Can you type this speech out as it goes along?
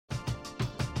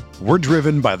We're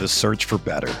driven by the search for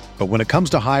better. But when it comes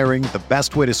to hiring, the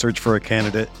best way to search for a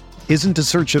candidate isn't to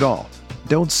search at all.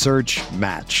 Don't search,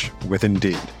 match with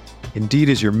Indeed. Indeed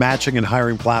is your matching and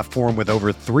hiring platform with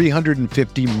over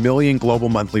 350 million global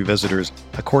monthly visitors,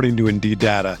 according to Indeed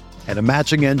data, and a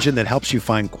matching engine that helps you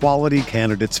find quality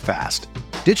candidates fast.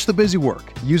 Ditch the busy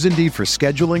work. Use Indeed for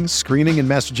scheduling, screening, and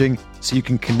messaging so you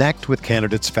can connect with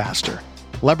candidates faster.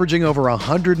 Leveraging over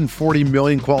 140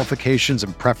 million qualifications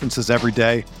and preferences every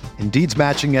day, Indeed's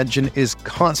matching engine is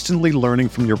constantly learning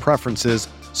from your preferences,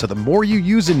 so the more you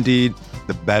use Indeed,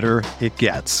 the better it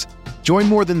gets. Join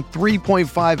more than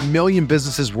 3.5 million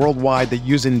businesses worldwide that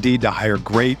use Indeed to hire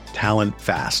great talent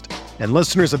fast. And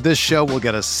listeners of this show will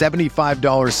get a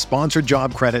 $75 sponsored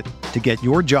job credit to get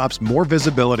your jobs more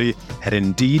visibility at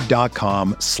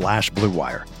Indeed.com/Blue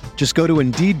Wire. Just go to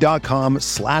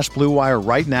Indeed.com/Blue Wire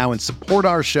right now and support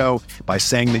our show by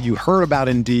saying that you heard about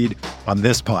Indeed on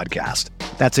this podcast.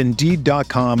 That's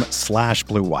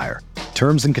Indeed.com/Blue Wire.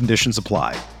 Terms and conditions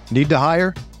apply. Need to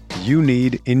hire? You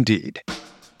need Indeed.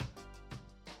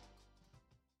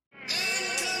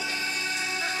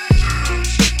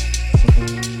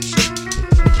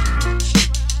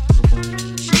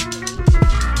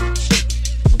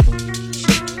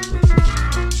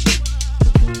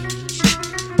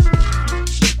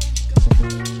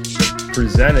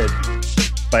 Presented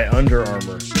by Under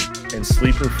Armour and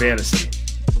Sleeper Fantasy.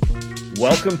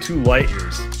 Welcome to Light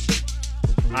Years.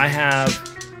 I have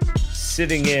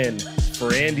sitting in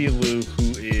for Andy Liu,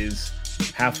 who is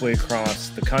halfway across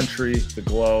the country, the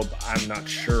globe. I'm not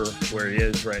sure where he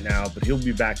is right now, but he'll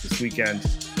be back this weekend.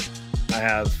 I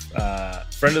have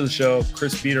friend of the show,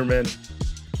 Chris Biederman,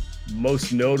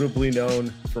 most notably known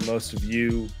for most of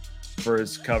you for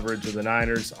his coverage of the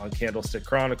Niners on Candlestick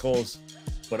Chronicles,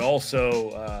 but also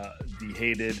the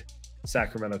hated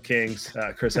Sacramento Kings.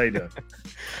 Chris, how you doing?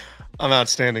 I'm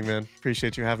outstanding, man.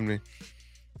 Appreciate you having me.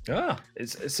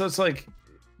 It's like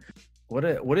what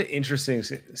an interesting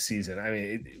season. I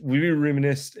mean, we'd be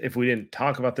remiss if we didn't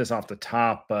talk about this off the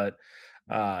top, but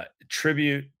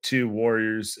tribute to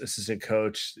Warriors assistant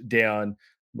coach Dejan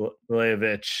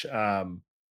Milojevic.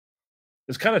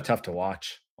 It's kind of tough to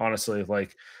watch, honestly.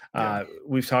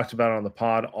 We've talked about it on the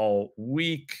pod all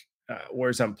week.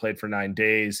 Warriors haven't played for 9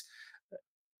 days.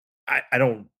 I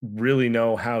don't really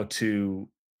know how to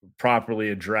properly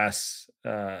address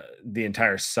the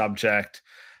entire subject.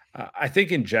 I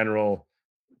think in general,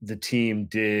 the team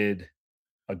did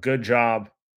a good job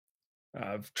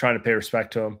of trying to pay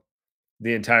respect to him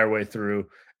the entire way through.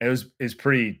 And it was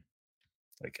pretty,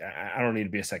 I don't need to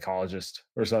be a psychologist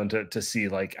or something to see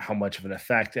like how much of an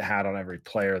effect it had on every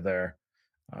player there.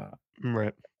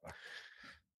 Right.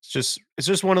 It's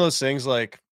just one of those things,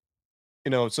 like,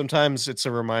 sometimes it's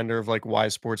a reminder of like why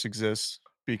sports exists,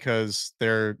 because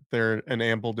they're an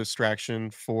ample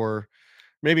distraction for,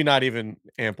 maybe not even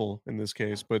ample in this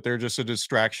case, but they're just a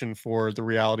distraction for the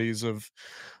realities of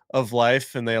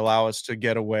life, and they allow us to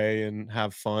get away and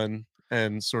have fun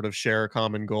and sort of share a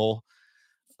common goal.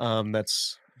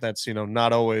 That's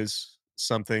not always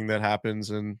something that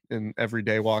happens in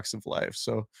everyday walks of life.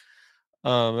 So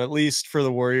at least for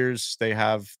the Warriors, they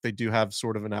do have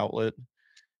sort of an outlet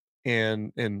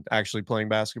and actually playing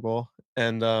basketball.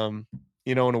 And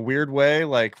in a weird way,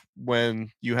 like when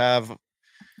you have,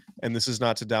 and this is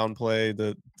not to downplay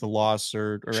the loss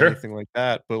or Sure, anything like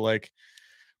that, but like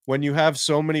when you have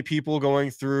so many people going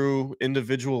through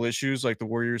individual issues like the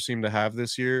Warriors seem to have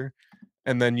this year,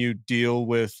 and then you deal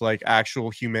with like actual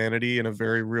humanity in a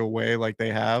very real way like they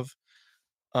have,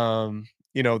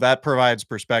 that provides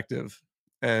perspective.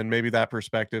 And maybe that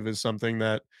perspective is something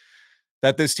that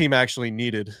this team actually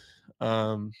needed.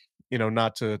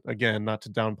 Not to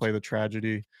downplay the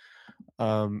tragedy,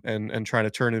 and try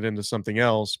to turn it into something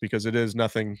else, because it is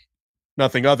nothing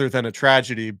other than a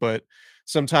tragedy. But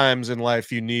sometimes in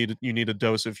life you need a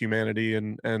dose of humanity,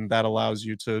 and that allows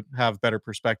you to have better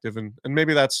perspective, and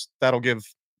maybe that'll give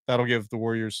the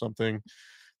Warriors something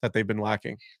that they've been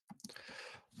lacking.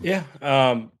 Yeah.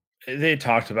 They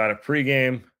talked about it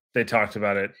pregame. They talked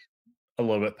about it a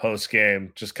little bit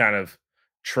post-game, just kind of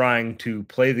trying to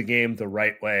play the game the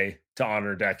right way to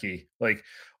honor Decky. Like,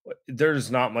 there's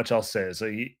not much else to say. It's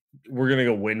like, we're going to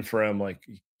go win for him. Like,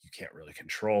 you can't really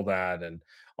control that and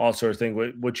all sorts of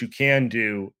things. What you can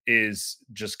do is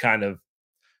just kind of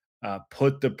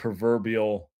put the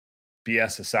proverbial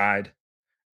BS aside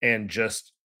and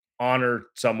just honor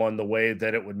someone the way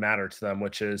that it would matter to them,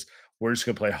 which is, we're just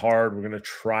going to play hard. We're going to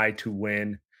try to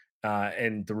win.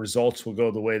 And the results will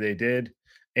go the way they did.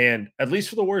 And at least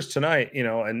for the Warriors tonight,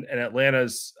 and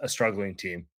Atlanta's a struggling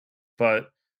team,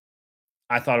 but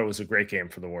I thought it was a great game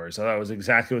for the Warriors. I thought it was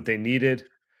exactly what they needed.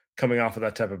 coming off of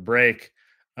that type of break.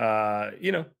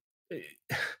 You know,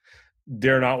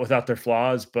 they're not without their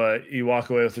flaws, but you walk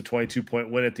away with a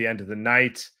 22-point win at the end of the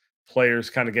night. Players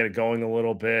kind of get it going a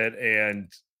little bit,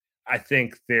 and I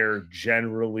think they're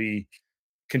generally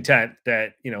content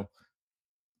that, you know,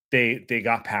 they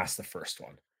got past the first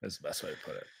one. Is the best way to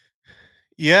put it.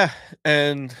 Yeah,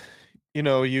 and you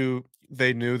know,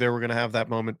 they knew they were going to have that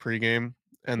moment pregame,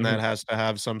 and that Mhm. has to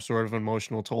have some sort of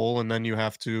emotional toll, and then you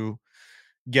have to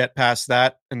get past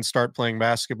that and start playing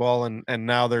basketball, and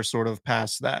now they're sort of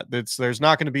past that. There's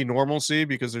not going to be normalcy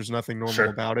because there's nothing normal Sure.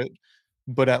 about it,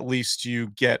 but at least you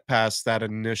get past that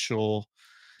initial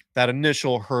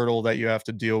hurdle that you have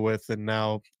to deal with, and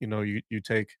now you know you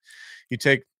take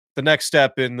the next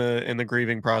step in the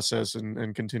grieving process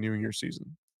and continuing your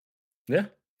season. Yeah,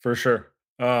 for sure.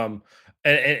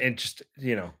 And just,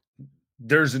 you know,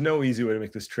 there's no easy way to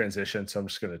make this transition, so I'm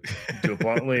just gonna do it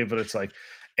bluntly, but it's like,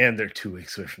 and they're 2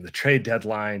 weeks away from the trade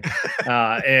deadline,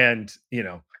 and, you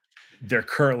know, they're Yeah.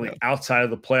 currently outside of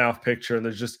the playoff picture, and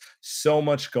there's just so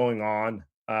much going on.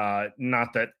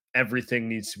 Not that everything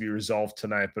needs to be resolved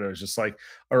tonight, but it was just like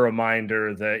a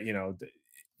reminder that, you know,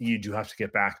 you do have to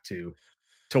get back to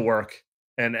work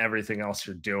and everything else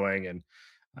you're doing, and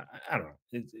I don't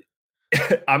know.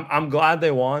 I'm glad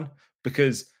they won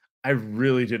because I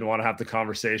really didn't want to have the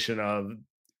conversation of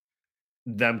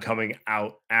them coming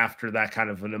out after that kind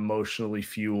of an emotionally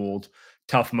fueled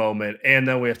tough moment, and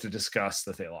then we have to discuss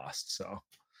that they lost. So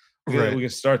Right. we can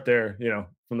start there, you know,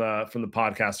 from the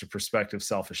podcaster perspective.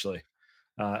 Selfishly,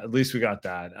 at least we got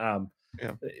that.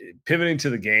 Yeah. Pivoting to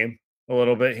the game a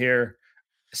little bit here.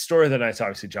 Story of the night's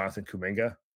obviously Jonathan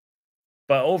Kuminga,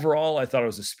 but overall, I thought it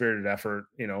was a spirited effort.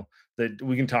 You know, that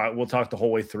we can talk. We'll talk the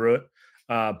whole way through it.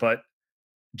 But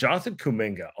Jonathan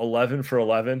Kuminga, 11 for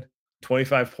 11,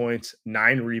 25 points,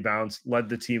 9 rebounds, led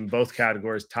the team in both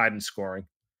categories, tied in scoring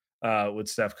with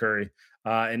Steph Curry.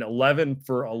 And 11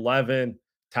 for 11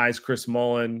 ties Chris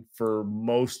Mullen for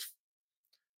most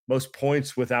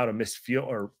points without a missed field,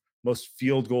 or most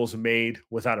field goals made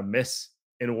without a miss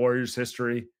in Warriors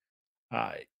history.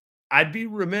 Uh, I'd be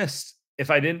remiss if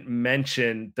I didn't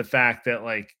mention the fact that,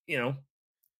 like, you know,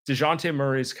 DeJounte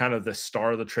Murray is kind of the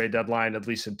star of the trade deadline, at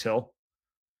least until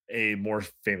a more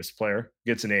famous player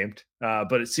gets named.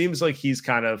 But it seems like he's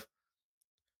kind of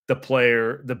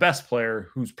the best player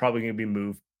who's probably going to be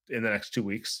moved in the next 2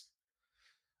 weeks.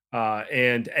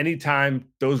 And anytime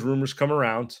those rumors come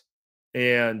around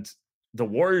and the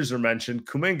Warriors are mentioned,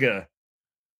 Kuminga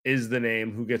is the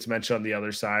name who gets mentioned on the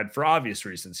other side for obvious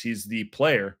reasons. He's the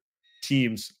player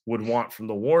teams would want from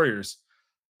the Warriors.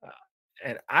 Uh,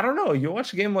 and I don't know, you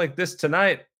watch a game like this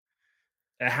tonight,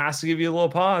 it has to give you a little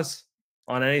pause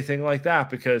on anything like that,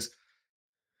 because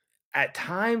at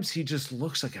times he just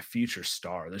looks like a future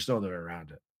star. There's no other way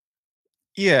around it.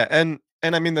 Yeah, and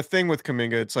I mean the thing with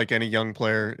Kaminga, it's like any young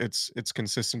player, it's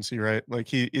consistency, right? Like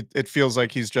it feels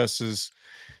like he's just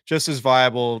as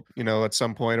viable, you know, at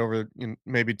some point over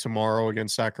maybe tomorrow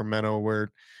against Sacramento,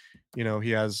 where you know he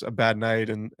has a bad night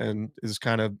and is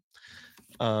kind of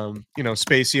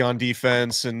spacey on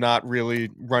defense and not really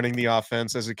running the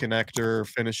offense as a connector or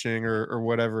finishing or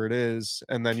whatever it is.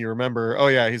 And then you remember, oh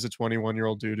yeah, he's a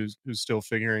 21-year-old dude who's still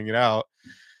figuring it out.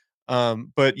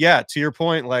 But yeah, to your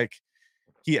point, like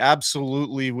he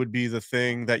absolutely would be the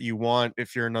thing that you want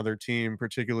if you're another team,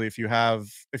 particularly if you're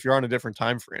on a different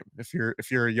time frame. If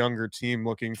you're a younger team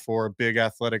looking for a big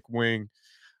athletic wing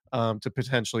to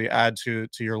potentially add to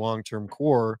your long-term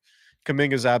core,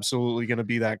 Kaminga is absolutely going to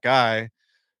be that guy.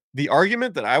 The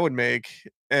argument that I would make,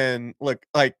 and look,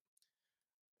 like,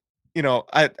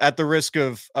 at the risk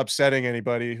of upsetting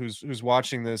anybody who's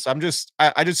watching this, I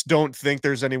just don't think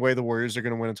there's any way the Warriors are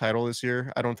gonna win a title this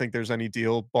year. I don't think there's any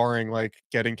deal barring, like,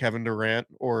 getting Kevin Durant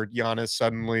or Giannis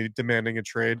suddenly demanding a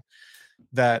trade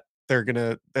that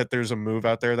there's a move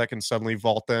out there that can suddenly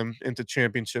vault them into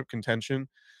championship contention.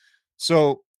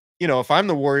 So, if I'm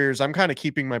the Warriors, I'm kinda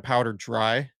keeping my powder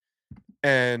dry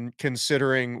and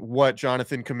considering what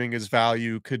Jonathan Kuminga's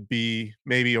value could be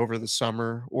maybe over the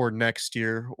summer or next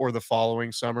year or the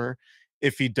following summer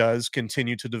if he does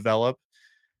continue to develop.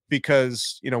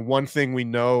 Because, one thing we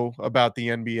know about the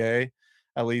NBA,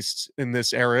 at least in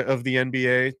this era of the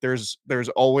NBA, there's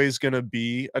always going to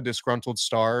be a disgruntled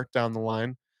star down the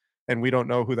line, and we don't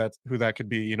know who that could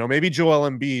be. Maybe Joel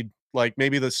Embiid, like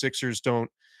maybe the Sixers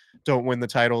don't win the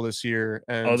title this year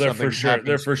Oh, and something they're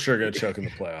happens. for sure gonna choke in the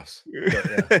playoffs.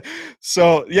 But yeah.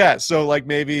 So yeah, so like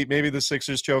maybe the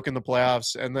Sixers choke in the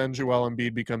playoffs and then Joel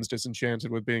Embiid becomes disenchanted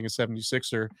with being a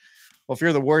 76er. Well, if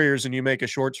you're the Warriors and you make a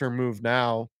short-term move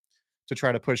now to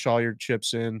try to push all your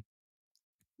chips in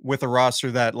with a roster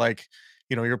that, like,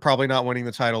 you're probably not winning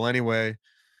the title anyway.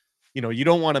 You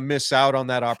don't want to miss out on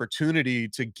that opportunity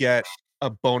to get a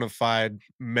bona fide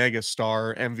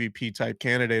megastar MVP type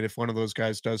candidate if one of those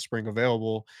guys does spring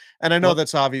available. And I know Well,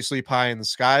 that's obviously pie in the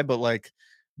sky, but like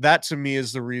that to me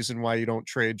is the reason why you don't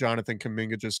trade Jonathan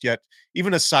Kuminga just yet,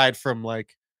 even aside from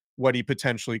like what he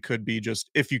potentially could be just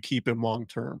if you keep him long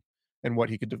term and what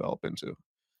he could develop into.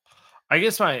 I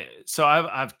guess I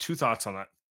have two thoughts on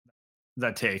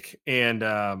that take, and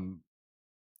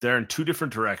they're in two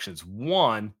different directions.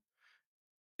 One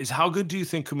is, how good do you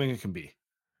think Kuminga can be?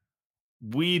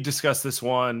 We discuss this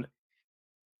one,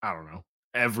 I don't know,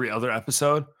 every other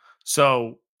episode.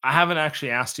 So I haven't actually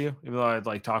asked you, even though I'd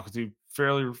like talk with you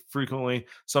fairly frequently.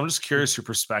 So I'm just curious your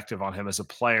perspective on him as a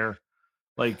player.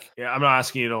 Like, yeah, I'm not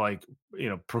asking you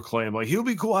to proclaim like he'll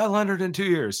be Kawhi Leonard in 2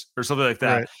 years or something like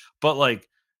that. Right. But like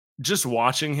just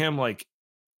watching him, like,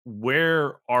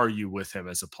 where are you with him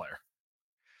as a player?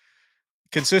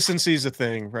 Consistency is a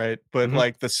thing, right? But Mhm.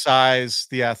 like the size,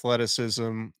 the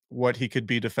athleticism, what he could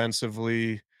be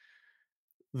defensively,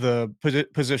 the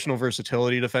positional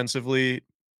versatility defensively,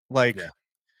 like, Yeah.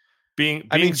 Being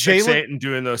I being mean, six Jalen eight and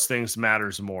doing those things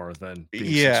matters more than being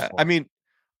six yeah, I four. mean,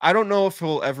 I don't know if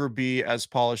he'll ever be as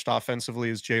polished offensively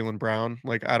as Jalen Brown.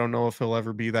 Like, I don't know if he'll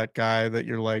ever be that guy that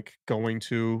you're, like, going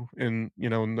to in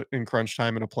crunch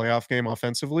time in a playoff game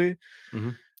offensively,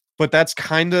 Mhm. but that's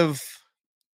kind of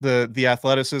the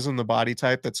athleticism, the body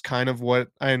type, that's kind of what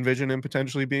I envision him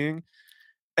potentially being,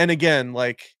 and again,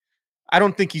 like, I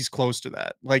don't think he's close to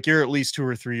that. Like, you're at least 2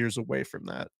 or 3 years away from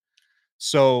that.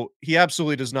 So he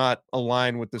absolutely does not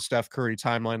align with the Steph Curry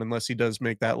timeline unless he does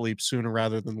make that leap sooner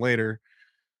rather than later.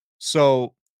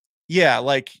 So yeah,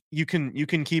 like you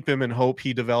can keep him and hope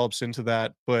he develops into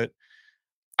that. But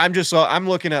I'm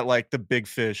looking at like the big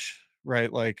fish,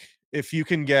 right? Like if you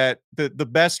can get the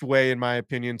best way, in my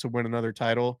opinion, to win another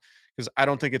title, because I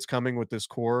don't think it's coming with this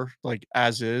core, like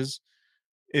as is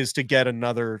to get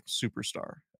another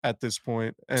superstar at this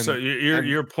point. So your And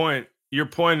your point your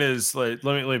point is, like,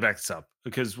 let me back this up,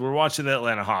 because we're watching the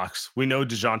Atlanta Hawks. We know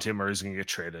DeJounte Murray's gonna get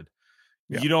traded.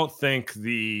 yeah, You don't think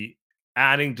the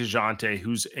adding DeJounte,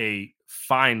 who's a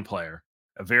fine player,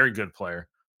 a very good player,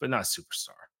 but not a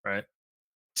superstar, right?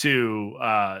 To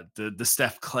the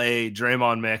Steph Clay,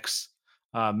 Draymond mix,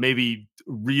 maybe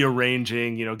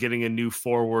rearranging, getting a new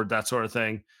forward, that sort of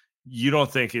thing. You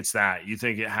don't think it's that. You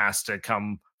think it has to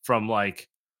come from, like,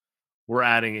 we're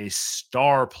adding a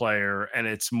star player and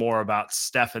it's more about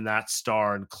Steph and that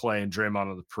star and Clay and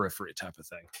Draymond on the periphery type of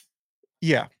thing.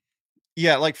 yeah,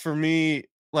 yeah. Like for me,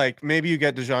 like maybe you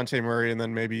get DeJounte Murray and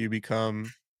then maybe you become,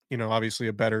 obviously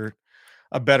a better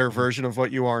Mhm. version of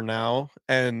what you are now.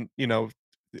 And,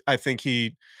 I think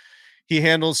he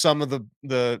handles some of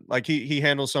the like he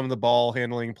handles some of the ball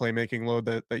handling playmaking load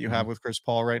that you have Mhm. with Chris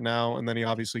Paul right now. And then he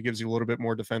obviously gives you a little bit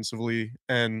more defensively.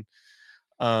 And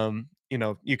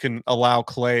you can allow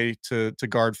Clay to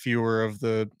guard fewer of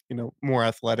the, more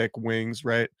athletic wings,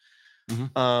 right?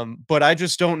 Mhm. But I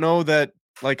just don't know that,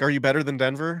 like, are you better than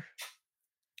Denver?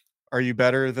 Are you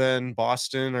better than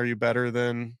Boston? Are you better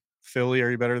than Philly? Are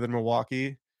you better than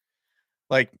Milwaukee?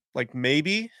 Like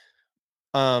maybe.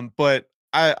 But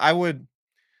I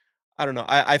don't know.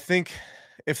 I think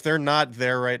if they're not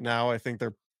there right now, I think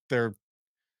they're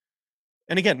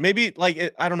and again, maybe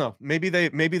like I don't know. Maybe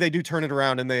they do turn it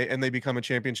around and they become a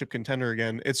championship contender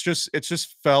again. It's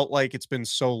just felt like it's been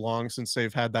so long since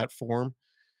they've had that form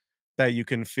that you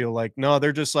can feel like no,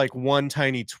 they're just like one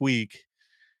tiny tweak.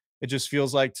 It just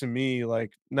feels like to me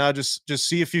like now just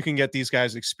see if you can get these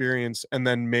guys experience and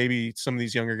then maybe some of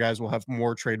these younger guys will have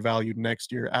more trade value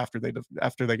next year after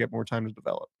they get more time to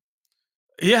develop.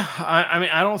 Yeah, I mean,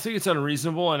 I don't think it's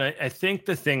unreasonable, and I think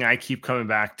the thing I keep coming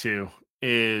back to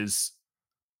is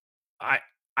I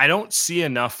I don't see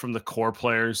enough from the core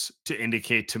players to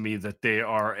indicate to me that they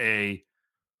are a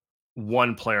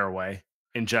one player away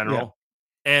in Yeah. general,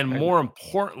 and I agree. more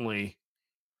importantly,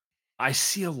 I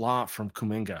see a lot from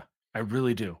Kuminga. I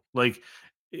really do. Like,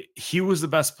 he was the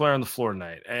best player on the floor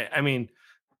tonight. I mean,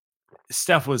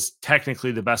 Steph was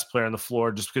technically the best player on the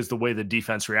floor just because the way the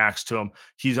defense reacts to him,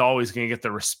 he's always going to get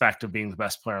the respect of being the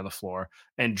best player on the floor.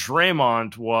 And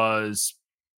Draymond was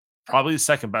probably the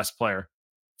second best player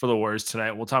for the Warriors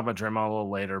tonight. We'll talk about Draymond a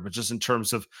little later, but just in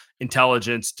terms of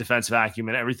intelligence, defensive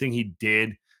acumen, everything he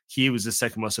did, he was the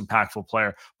second most impactful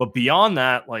player. But beyond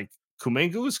that, like,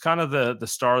 Kuminga was kind of the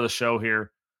star of the show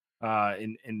here,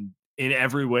 in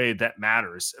every way that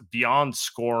matters. Beyond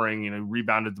scoring,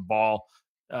 rebounded the ball,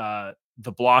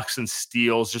 the blocks and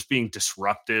steals, just being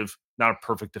disruptive. Not a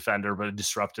perfect defender, but a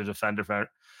disruptive defender.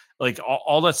 Like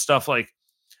all that stuff, like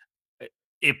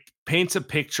it paints a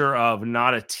picture of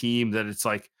not a team that it's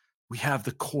like we have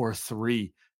the core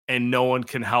three and no one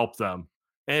can help them.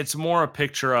 And it's more a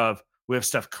picture of we have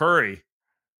Steph Curry.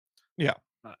 Yeah.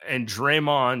 And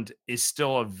Draymond is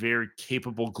still a very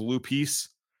capable glue piece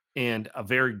and a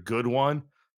very good one.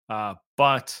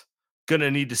 But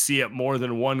gonna need to see it more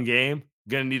than one game.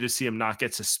 Gonna need to see him not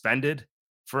get suspended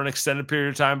for an extended period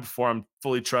of time before I'm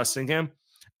fully trusting him.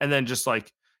 And then just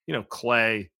like,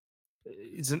 Clay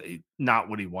isn't not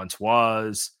what he once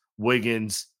was.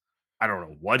 Wiggins, I don't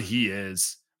know what he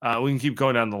is. We can keep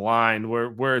going down the line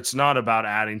where it's not about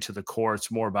adding to the core. It's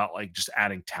more about like just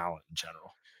adding talent in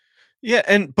general.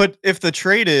 Yeah, but if the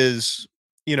trade is,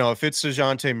 if it's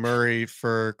DeJounte Murray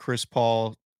for Chris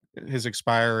Paul, his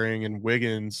expiring, and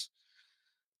Wiggins,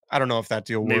 I don't know if that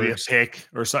deal Maybe works. a pick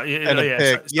or something. And a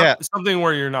pick, something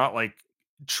where you're not like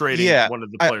trading one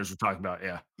of the players we're talking about.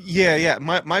 Yeah.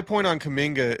 My point on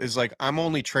Kuminga is like I'm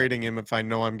only trading him if I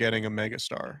know I'm getting a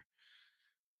megastar.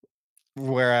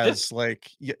 Whereas, like,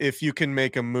 if you can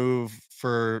make a move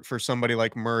for somebody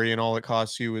like Murray and all it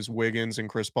costs you is Wiggins and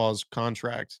Chris Paul's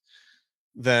contract,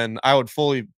 then I would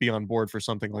fully be on board for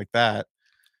something like that.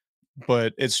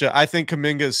 But it's just, I think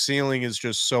Kuminga's ceiling is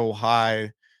just so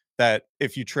high that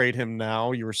if you trade him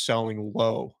now, you're selling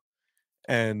low,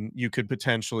 and you could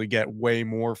potentially get way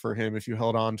more for him if you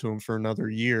held on to him for another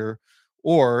year.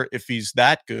 Or if he's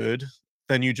that good,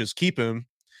 then you just keep him,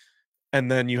 and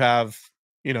then you have,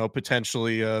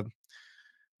 potentially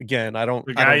again,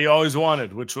 the guy you always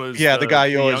wanted, which was the guy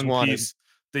you always wanted.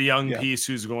 The young piece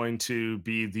who's going to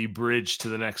be the bridge to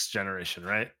the next generation,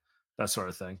 right? That sort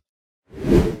of thing.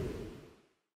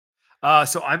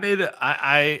 So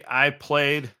I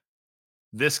played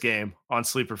this game on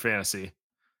Sleeper Fantasy,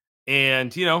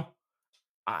 and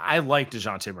I like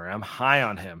DeJounte Murray. I'm high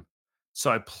on him. So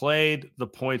I played the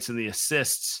points and the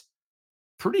assists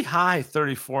pretty high,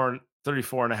 34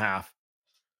 and a half.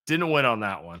 Didn't win on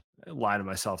that one. I lied to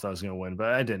myself that I was going to win,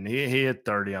 but I didn't. He hit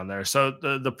 30 on there. So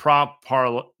the prop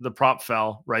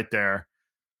fell right there.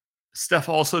 Steph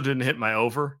also didn't hit my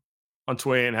over on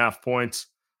 28.5 points.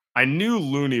 I knew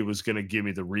Looney was going to give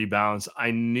me the rebounds.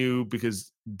 I knew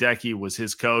because Decky was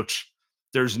his coach.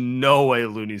 There's no way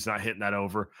Looney's not hitting that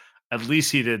over. At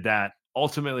least he did that.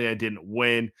 Ultimately, I didn't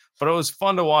win, but it was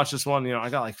fun to watch this one. I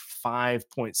got like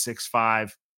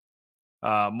 5.65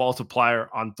 multiplier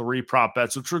on 3 prop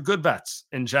bets, which were good bets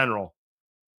in general.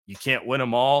 You can't win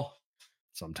them all.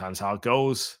 Sometimes how it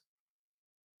goes.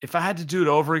 If I had to do it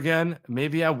over again,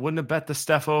 maybe I wouldn't have bet the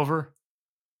Steph over.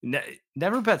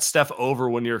 Never bet Steph over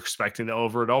when you're expecting the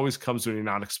over. It always comes when you're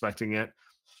not expecting it.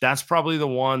 That's probably the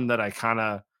one that I kind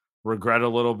of regret a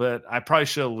little bit. I probably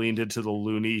should have leaned into the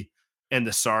Looney and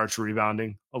the Sarge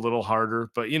rebounding a little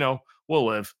harder, but we'll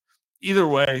live. Either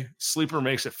way, Sleeper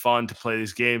makes it fun to play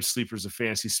these games. Sleeper's a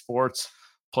fantasy sports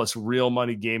plus real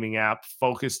money gaming app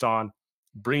focused on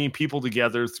bringing people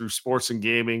together through sports and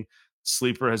gaming.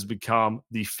 Sleeper has become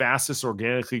the fastest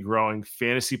organically growing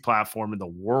fantasy platform in the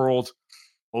world.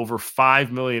 Over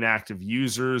 5 million active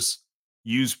users.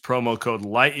 Use promo code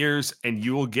LIGHTYEARS and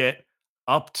you will get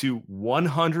up to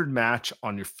 100 match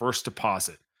on your first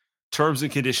deposit. Terms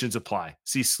and conditions apply.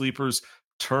 See Sleeper's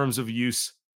terms of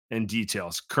use and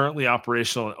details. Currently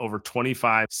operational in over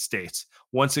 25 states.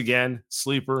 Once again,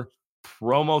 Sleeper,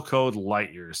 promo code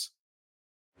LIGHTYEARS.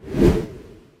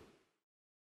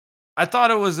 I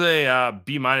thought it was a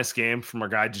B- game from our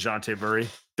guy DeJounte Murray.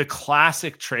 The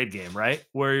classic trade game, right?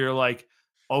 Where you're like,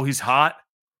 oh, he's hot.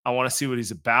 I want to see what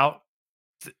he's about.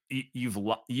 You've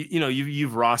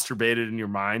roster baited in your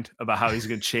mind about how he's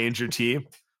going to change your team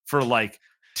for like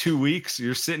 2 weeks.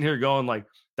 You're sitting here going like,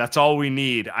 that's all we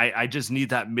need. I just need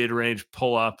that mid-range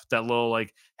pull up, that little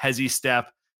like hezzy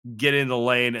step, get in the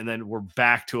lane, and then we're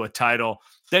back to a title.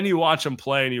 Then you watch him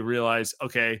play and you realize,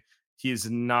 okay, he's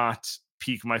not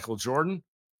peak Michael Jordan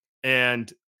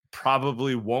and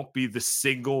probably won't be the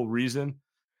single reason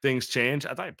things change.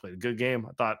 I thought he played a good game.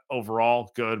 I thought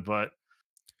overall good, but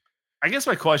I guess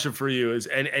my question for you is,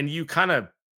 and you kind of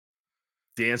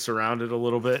dance around it a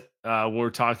little bit when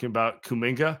we're talking about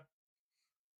Kuminga.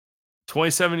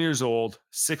 27 years old,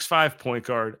 6'5" point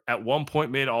guard, at one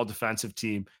point made all defensive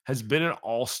team, has been an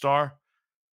all-star.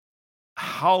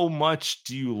 How much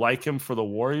do you like him for the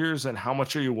Warriors, and how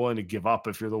much are you willing to give up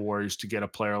if you're the Warriors to get a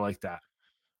player like that?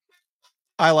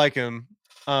 I like him.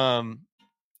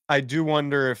 I do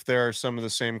wonder if there are some of the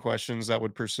same questions that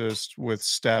would persist with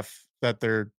Steph that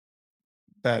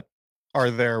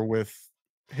are there with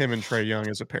him and Trae Young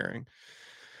as a pairing.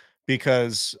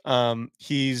 Because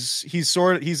he's a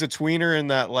tweener in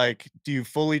that, like, do you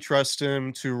fully trust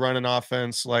him to run an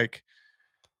offense like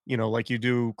like you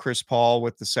do Chris Paul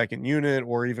with the second unit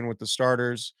or even with the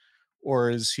starters? Or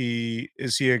is he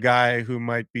a guy who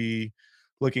might be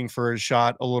looking for his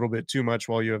shot a little bit too much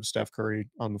while you have Steph Curry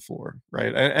on the floor,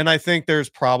 right? And I think there's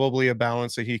probably a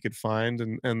balance that he could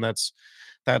find, and that's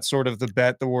sort of the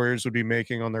bet the Warriors would be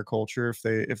making on their culture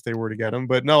if they were to get him.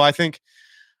 But no, I think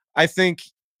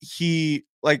he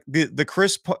like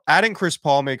adding Chris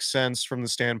Paul makes sense from the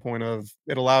standpoint of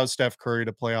it allows Steph Curry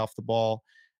to play off the ball,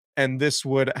 and this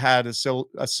would had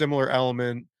a similar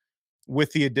element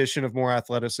with the addition of more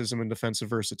athleticism and defensive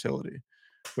versatility,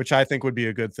 which I think would be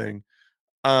a good thing.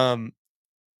 Um,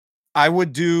 I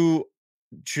would do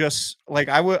just like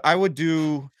I would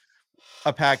do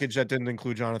a package that didn't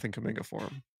include Jonathan Kuminga for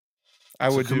him. I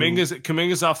So would do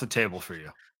Kuminga's off the table for you.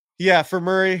 Yeah, for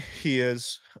Murray, he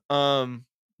is.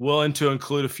 Willing to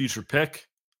include a future pick?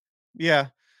 Yeah,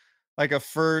 like a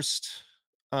first,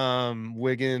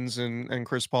 Wiggins and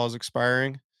Chris Paul's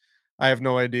expiring. I have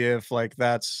no idea if like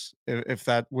if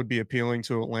that would be appealing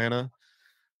to Atlanta.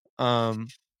 Um,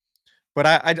 but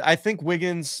I think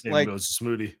Wiggins And like Moses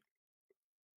Moody.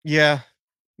 yeah.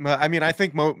 I mean, I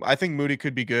think Moody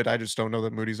could be good. I just don't know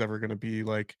that Moody's ever going to be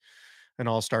like an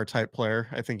all-star type player.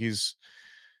 I think he's,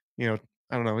 you know,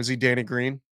 I don't know. Is he Danny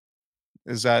Green?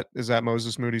 Is that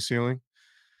Moses Moody's ceiling?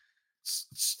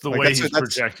 It's the Like way he's that's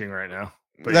projecting right now.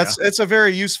 But that's it's a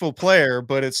very useful player,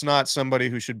 but it's not somebody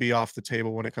who should be off the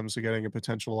table when it comes to getting a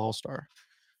potential all-star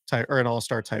type or an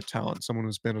all-star type talent, someone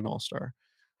who's been an all-star.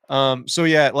 So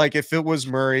yeah, like if it was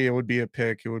Murray, it would be a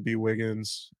pick. It would be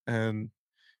Wiggins and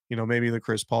maybe the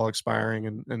Chris Paul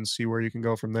expiring and see where you can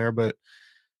go from there. But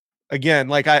again,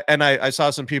 like I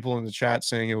saw some people in the chat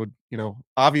saying it would,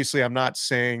 obviously I'm not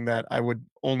saying that I would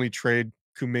only trade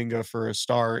Kuminga for a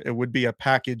star. It would be a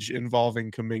package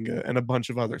involving Kuminga and a bunch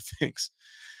of other things.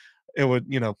 It would,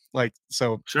 like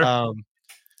so. Sure.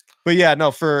 But yeah,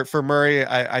 no, for Murray,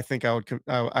 I think I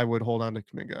would hold on to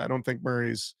Kuminga. I don't think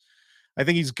I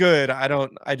think he's good.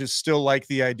 I just still like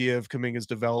the idea of Kuminga's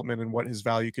development and what his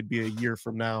value could be a year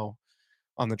from now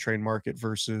on the trade market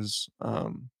versus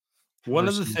one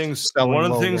of the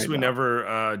things we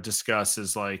never discuss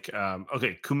is like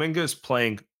okay, Kuminga is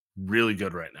playing really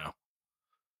good right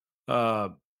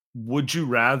now. Would you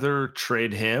rather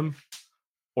trade him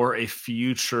or a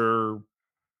future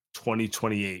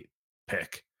 2028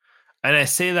 pick? And I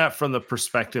say that from the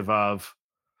perspective of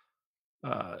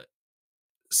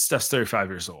Steph's 35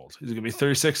 years old. He's going to be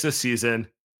 36 this season.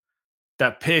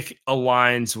 That pick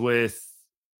aligns with,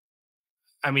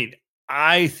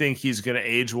 I think he's going to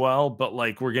age well, but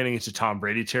like we're getting into Tom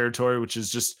Brady territory, which is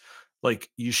just like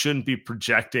you shouldn't be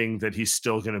projecting that he's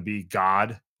still going to be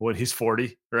God when he's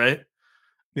 40, right?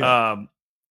 Yeah.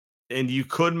 And you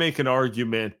could make an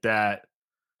argument that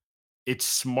it's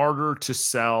smarter to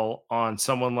sell on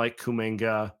someone like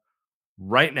Kuminga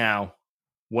right now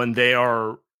when they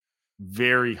are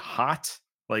very hot,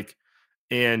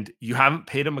 and you haven't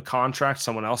paid him a contract.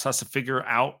 Someone else has to figure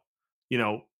out,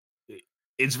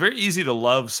 it's very easy to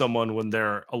love someone when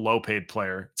they're a low paid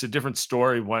player. It's a different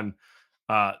story when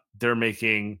they're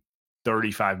making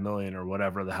 35 million or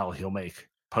whatever the hell he'll make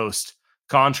post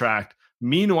contract.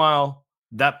 Meanwhile,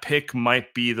 that pick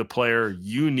might be the player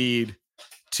you need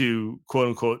to quote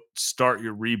unquote start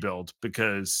your rebuild,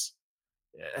 because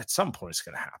at some point it's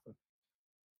going to happen.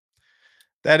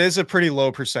 That is a pretty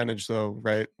low percentage though,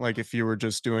 right? Like if you were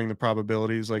just doing the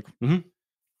probabilities, like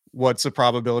what's the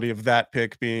probability of that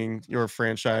pick being your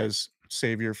franchise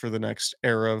savior for the next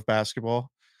era of basketball?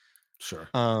 Sure.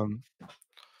 And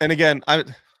again, I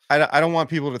don't want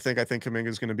people to think I think Kuminga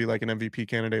is going to be like an MVP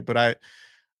candidate, but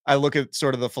I look at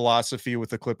sort of the philosophy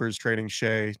with the Clippers trading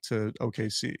Shea to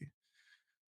OKC,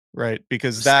 right?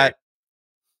 Because that,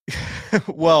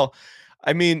 well,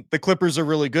 I mean, the Clippers are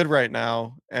really good right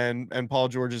now, and Paul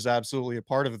George is absolutely a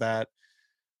part of that.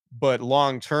 But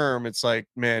long term, it's like,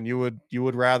 man, you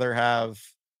would rather have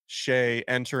Shea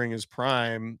entering his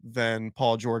prime than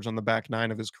Paul George on the back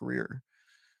nine of his career,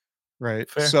 right?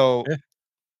 Fair. So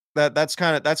Yeah. that's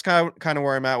kind of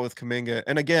where I'm at with Kuminga.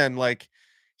 And again, like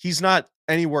he's not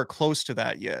anywhere close to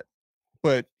that yet,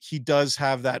 but he does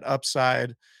have that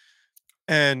upside.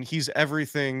 And he's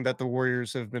everything that the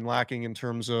Warriors have been lacking in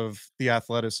terms of the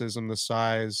athleticism, the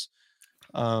size,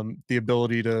 the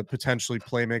ability to potentially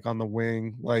play make on the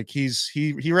wing. Like he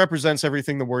represents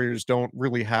everything the Warriors don't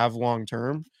really have long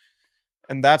term.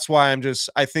 And that's why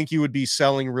I think you would be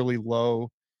selling really low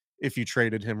if you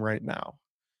traded him right now.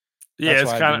 Yeah,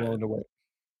 That's it's why I'd be willing to wait.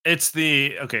 It's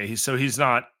he's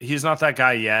not that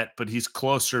guy yet, but he's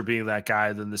closer to being that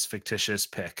guy than this fictitious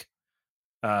pick.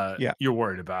 You're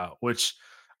worried about, which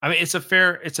I mean, it's a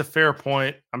fair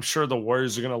point. I'm sure the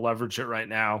Warriors are going to leverage it right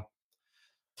now.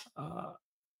 Uh,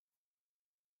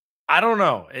 I don't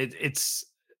know.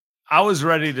 I was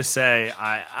ready to say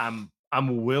I'm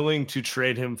willing to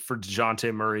trade him for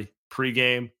DeJounte Murray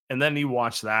pregame, and then you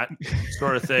watch that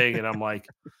sort of thing, and I'm like,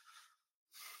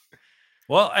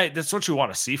 well, that's what you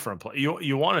want to see from him play.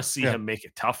 You want to see Yeah. him make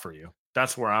it tough for you.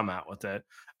 That's where I'm at with it.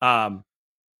 I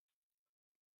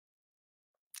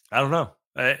don't know.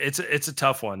 It's a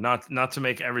tough one. Not to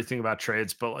make everything about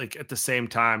trades, but like at the same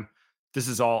time, this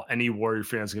is all any Warrior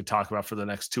fans can talk about for the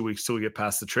next 2 weeks till we get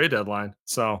past the trade deadline.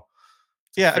 So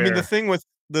Yeah, I mean, fair.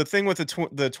 the thing with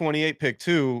the 28 pick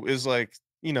too is like,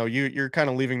 you're kind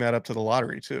of leaving that up to the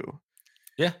lottery too.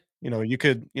 Yeah, You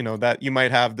could, that you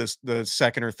might have the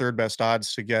second or third best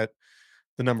odds to get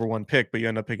the number 1 pick, but you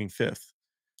end up picking 5th.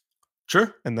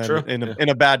 sure, And then true. in a Yeah. in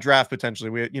a bad draft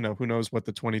potentially, who knows what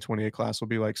the 2028 class will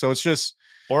be like. So it's just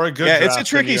Or a good yeah, it's a draft, and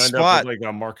tricky you end up with spot. like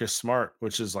a Marcus Smart,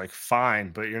 which is like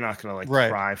fine, but you're not gonna like Right.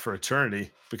 cry for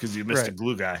eternity because you missed a Right.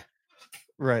 glue guy.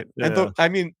 Right. And Yeah, I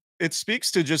mean, it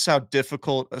speaks to just how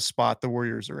difficult a spot the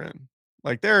Warriors are in.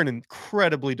 Like they're in an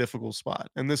incredibly difficult spot.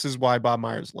 And this is why Bob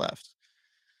Myers left.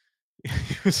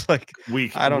 He was like,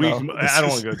 weak, I don't weak. know. I This don't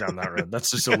want is to go down that road.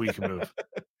 That's just a weak move.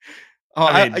 Oh,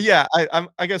 I mean, yeah,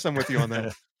 I guess I'm with you on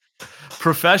that.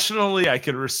 professionally, I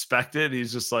can respect it.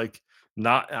 He's just like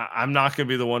I'm not gonna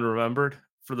be the one remembered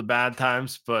for the bad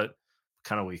times, but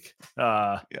kind of weak.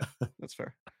 Yeah, that's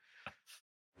fair.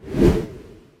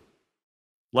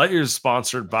 Lightyear is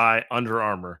sponsored by Under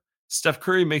Armour. Steph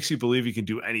Curry makes you believe you can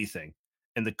do anything,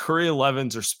 and the Curry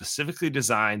 11s are specifically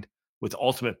designed with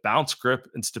ultimate bounce, grip,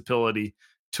 and stability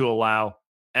to allow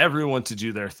everyone to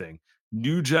do their thing.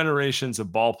 New generations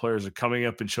of ball players are coming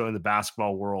up and showing the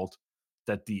basketball world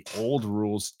that the old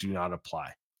rules do not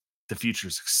apply. The future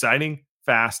is exciting,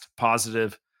 fast,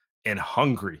 positive, and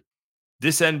hungry.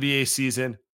 This NBA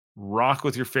season, rock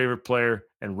with your favorite player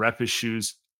and rep his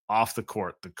shoes off the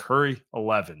court. The Curry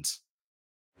 11s.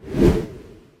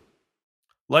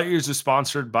 Lightyears is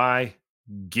sponsored by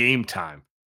Game Time.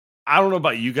 I don't know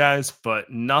about you guys,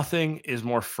 but nothing is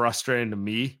more frustrating to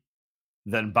me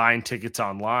than buying tickets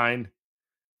online.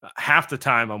 Half the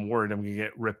time, I'm worried I'm going to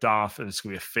get ripped off and it's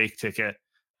going to be a fake ticket.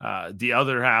 The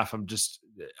other half, I'm just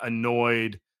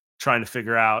annoyed trying to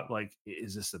figure out, like,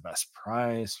 is this the best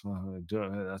price?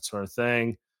 That sort of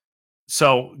thing.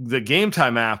 So the Game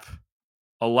Time app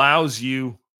allows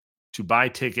you to buy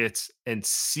tickets and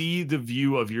see the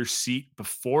view of your seat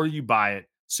before you buy it,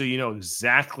 so you know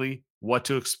exactly what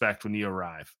to expect when you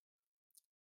arrive.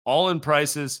 All in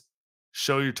prices,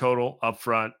 show your total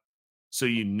upfront so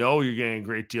you know you're getting a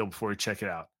great deal before you check it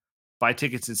out. Buy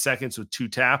tickets in seconds with 2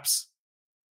 taps.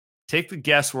 Take the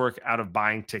guesswork out of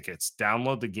buying tickets.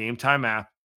 Download the Game Time app,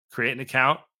 create an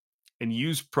account, and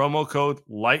use promo code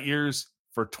LIGHTYEARS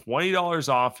for $20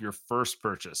 off your first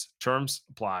purchase. Terms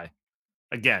apply.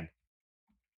 Again,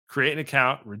 create an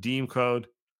account, redeem code,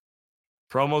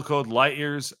 promo code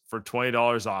LIGHTYEARS for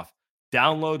 $20 off.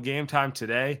 Download Game Time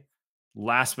today.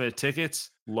 Last minute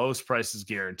tickets, lowest prices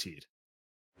guaranteed.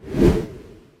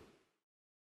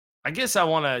 I guess I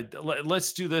want to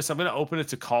let's do this. I'm going to open it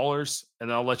to callers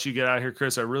and I'll let you get out of here,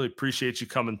 Chris. I really appreciate you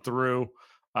coming through.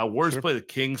 Warriors Sure. play the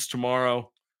Kings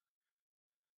tomorrow.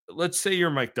 Let's say you're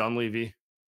Mike Dunleavy.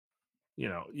 You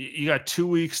know, you got 2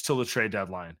 weeks till the trade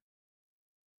deadline.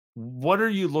 What are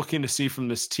you looking to see from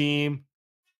this team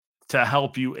to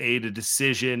help you aid a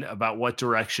decision about what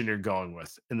direction you're going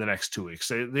with in the next 2 weeks?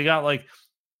 They got like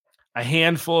a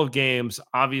handful of games.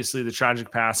 Obviously, the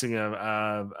tragic passing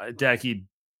of Decky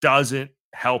doesn't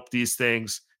help these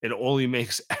things. It only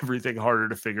makes everything harder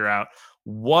to figure out.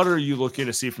 What are you looking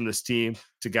to see from this team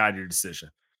to guide your decision?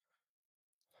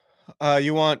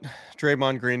 You want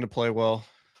Draymond Green to play well,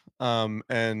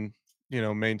 and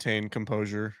maintain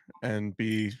composure and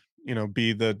be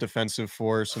the defensive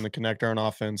force and the connector on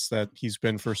offense that he's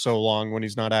been for so long when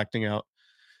he's not acting out.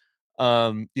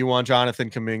 You want Jonathan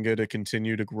Kuminga to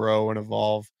continue to grow and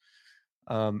evolve,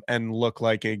 and look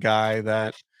like a guy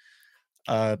that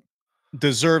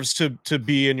deserves to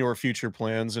be in your future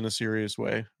plans in a serious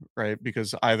way, right?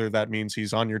 Because either that means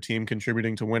he's on your team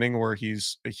contributing to winning, or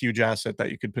he's a huge asset that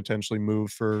you could potentially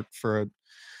move for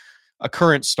a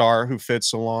current star who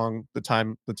fits along the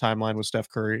timeline with Steph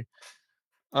Curry.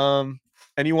 And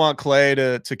you want Clay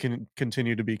to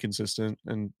continue to be consistent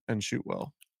and shoot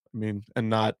well. I mean, and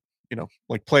not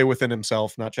like play within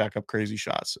himself, not jack up crazy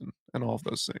shots and all of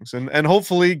those things, and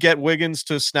hopefully get Wiggins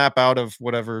to snap out of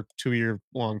whatever 2-year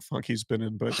long funk he's been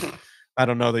in. But I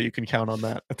don't know that you can count on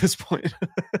that at this point.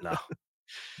 No,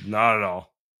 not at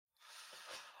all.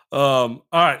 All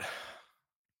right.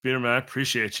 Peter, man, I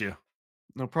appreciate you.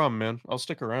 No problem, man. I'll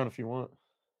stick around if you want.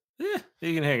 Yeah,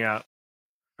 you can hang out.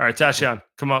 All right, Tashian,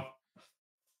 come up.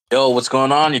 Yo, what's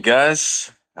going on, you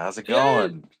guys? How's it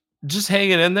going? Just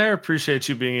hanging in there. Appreciate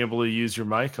you being able to use your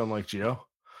mic, unlike Gio.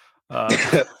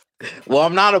 Well,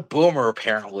 I'm not a boomer,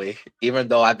 apparently, even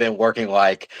though I've been working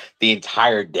like the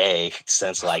entire day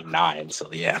since like 9.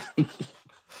 So, yeah.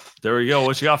 There we go.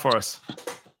 What you got for us?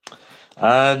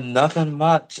 Nothing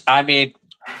much. I mean,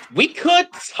 we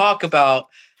could talk about.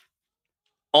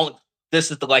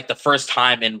 This is the first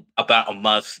time in about a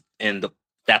month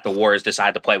that the Warriors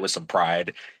decided to play with some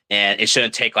pride, and it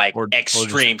shouldn't take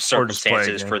extreme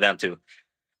circumstances for them to.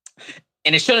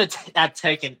 And it shouldn't have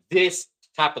taken this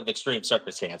type of extreme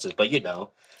circumstances, but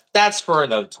that's for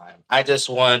another time. I just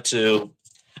want to.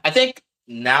 I think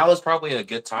now is probably a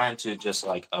good time to just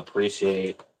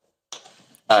appreciate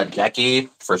Decky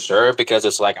for sure, because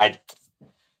it's I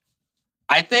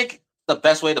think the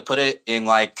best way to put it in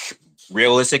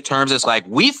realistic terms is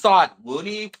we thought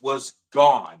Looney was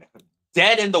gone,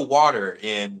 dead in the water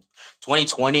in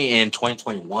 2020 and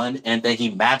 2021, and then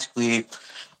he magically,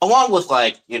 along with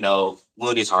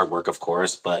Looney's hard work, of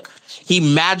course, but he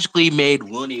magically made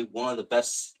Looney one of the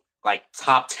best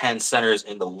top 10 centers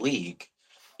in the league,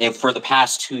 and for the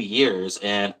past 2 years.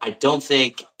 And I don't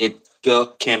think it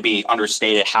can be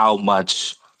understated how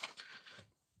much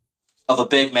of a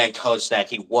big man coach that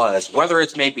he was, whether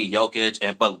it's maybe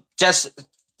Jokic, but just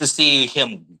to see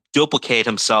him duplicate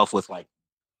himself with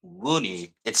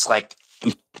Looney, it's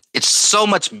so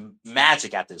much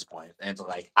magic at this point. And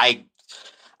I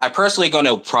personally going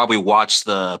to probably watch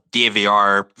the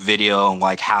DVR video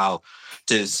on how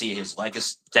to see his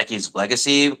legacy, Decky's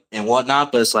legacy and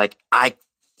whatnot. But it's I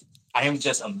am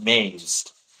just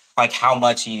amazed how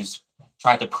much he's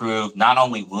tried to prove not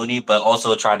only Looney, but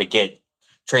also try to get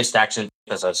Trey Stackson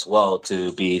as well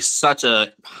to be such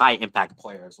a high impact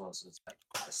player as well.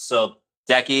 So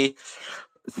Decky,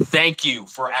 thank you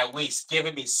for at least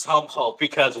giving me some hope,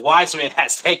 because Wiseman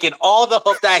has taken all the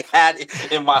hope that I had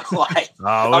in my life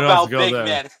about big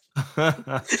men.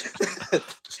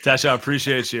 Tasha, I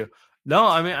appreciate you. No,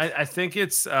 I mean, I think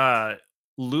it's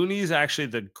Looney's actually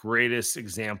the greatest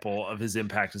example of his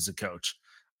impact as a coach.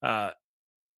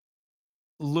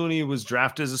 Looney was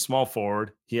drafted as a small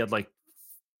forward. He had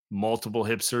multiple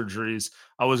hip surgeries.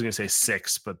 I wasn't going to say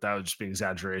 6, but that would just be an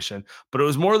exaggeration. But it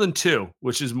was more than 2,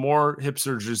 which is more hip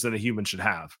surgeries than a human should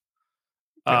have.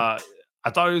 I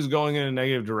thought he was going in a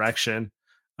negative direction.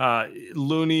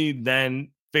 Looney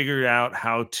then figured out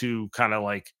how to kind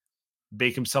of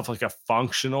make himself a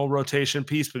functional rotation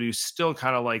piece, but he was still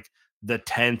kind of the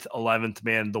 10th, 11th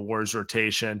man in the Warriors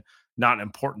rotation, not an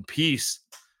important piece.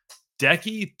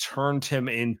 Decky turned him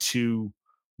into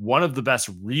one of the best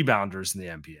rebounders in the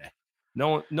NBA.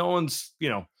 No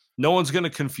one's going to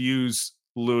confuse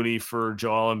Looney for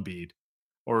Joel Embiid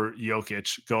or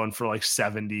Jokic going for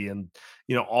 70 and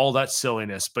all that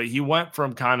silliness. But he went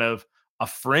from kind of a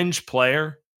fringe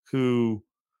player who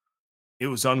it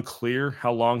was unclear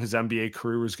how long his NBA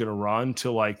career was going to run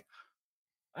to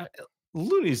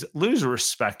Looney's a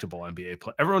respectable NBA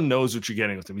player. Everyone knows what you're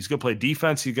getting with him. He's going to play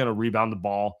defense. He's going to rebound the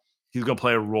ball. He's going to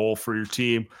play a role for your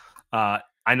team. I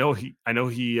know he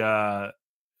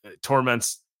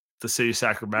torments the city of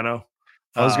Sacramento.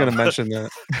 I was going to mention that.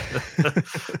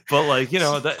 But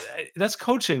that's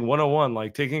coaching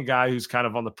 101, taking a guy who's kind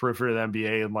of on the periphery of the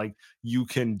NBA and you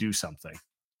can do something.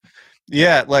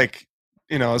 Yeah. I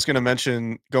was going to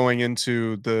mention going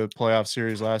into the playoff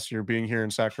series last year, being here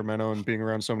in Sacramento and being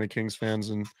around so many Kings fans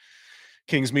and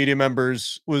Kings media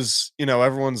members was,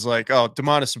 everyone's oh,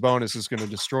 Domantas Sabonis is going to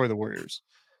destroy the Warriors.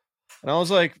 And I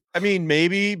was I mean,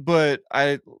 maybe, but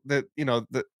the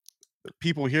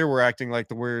people here were acting like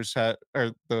the Warriors had,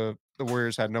 or the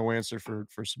Warriors had no answer for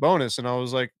Sabonis. And I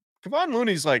was Kevon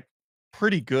Looney's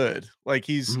pretty good.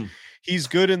 He's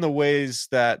good in the ways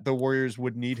that the Warriors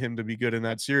would need him to be good in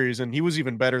that series. And he was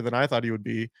even better than I thought he would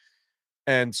be.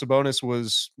 And Sabonis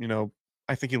was,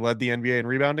 I think he led the NBA in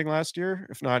rebounding last year.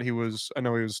 If not, I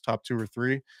know he was top 2 or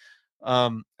 3.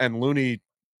 And Looney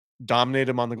dominated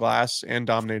him on the glass and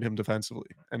dominated him defensively.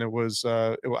 And it was,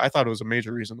 I thought it was a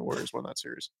major reason the Warriors won that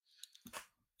series.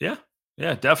 Yeah,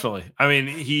 definitely. I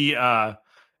mean,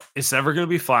 it's never going to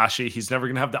be flashy. He's never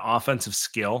going to have the offensive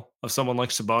skill of someone like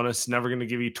Sabonis. Never going to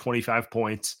give you 25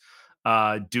 points.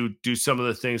 Do some of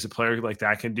the things a player like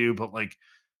that can do. But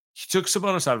he took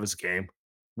Sabonis out of his game,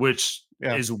 which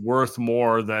is worth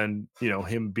more than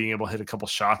him being able to hit a couple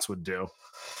shots would do.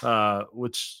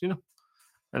 Which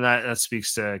and that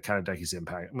speaks to kind of Decky's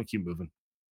impact. I'm gonna keep moving.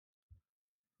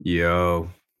 Yo,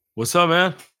 what's up,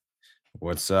 man?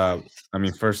 What's up? I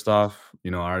mean, first off,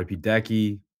 RIP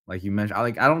Decky. like you mentioned.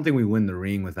 I don't think we win the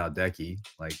ring without Decky.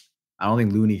 Like, I don't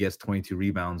think Looney gets 22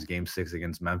 rebounds game 6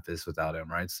 against Memphis without him,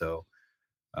 right? So,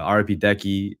 RIP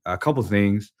Decky. A couple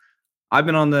things. I've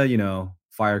been on the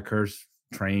fire curse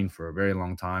train for a very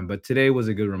long time, but today was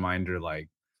a good reminder. Like,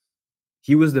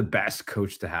 he was the best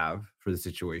coach to have for the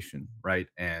situation, right?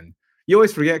 And you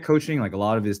always forget coaching, like a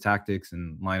lot of his tactics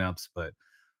and lineups, but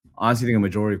honestly, I think a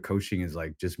majority of coaching is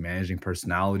like just managing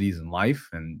personalities in life.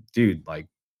 And dude, like,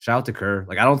 shout out to Kerr.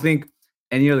 Like, I don't think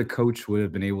any other coach would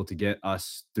have been able to get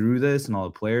us through this and all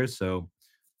the players. So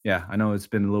yeah, I know it's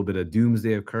been a little bit of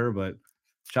doomsday of Kerr, but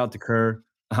shout out to Kerr.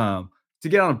 To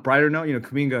get on a brighter note,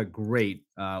 Kuminga, great.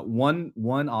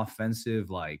 One offensive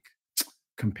like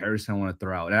comparison I want to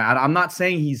throw out. And I'm not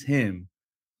saying he's him,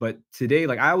 but today,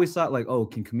 like, I always thought, like, oh,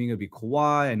 can Kuminga be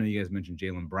Kawhi? I know you guys mentioned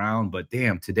Jaylen Brown, but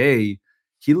damn, today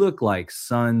he looked like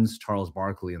Suns Charles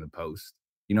Barkley in the post.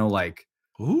 Like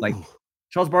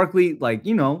Charles Barkley, like,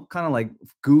 kind of like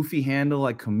goofy handle,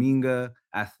 like Kuminga,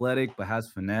 athletic, but has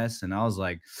finesse. And I was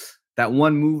like, that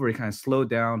one move where he kind of slowed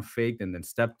down, faked, and then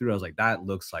stepped through, I was like, that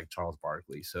looks like Charles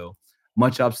Barkley. So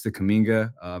much ups to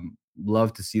Kuminga.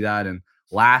 Love to see that. And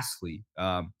lastly,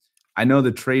 I know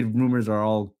the trade rumors are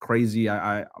all crazy.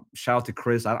 I shout out to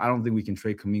Chris. I don't think we can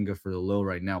trade Kuminga for the low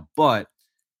right now, but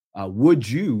would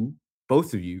you,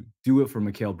 both of you, do it for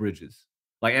Mikal Bridges?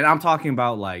 Like, and I'm talking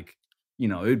about like,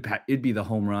 it'd be the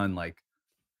home run, like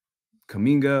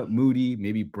Kuminga, Moody,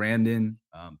 maybe Brandon,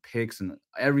 picks and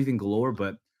everything galore.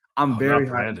 But I'm very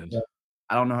high.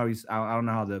 I don't know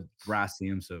how the brass see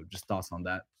him. So just thoughts on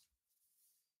that.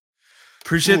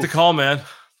 Appreciate the call, man.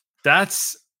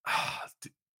 That's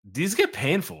these get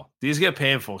painful. These get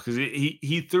painful because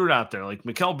he threw it out there like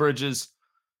Mikal Bridges,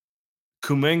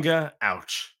 Kuminga,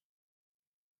 ouch.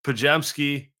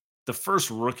 Podziemski, the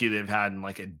first rookie they've had in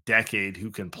like a decade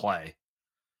who can play.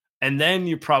 And then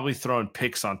you're probably throwing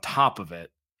picks on top of it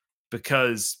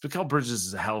because Mikal Bridges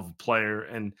is a hell of a player.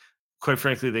 And quite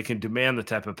frankly, they can demand the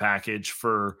type of package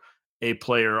for a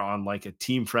player on like a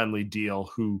team-friendly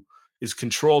deal who is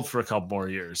controlled for a couple more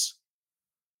years.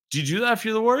 Do you do that if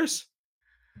you're the Warriors?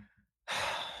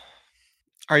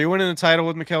 Are you winning the title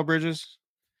with Mikal Bridges?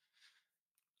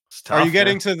 Tough, are you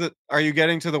getting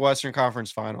to the Western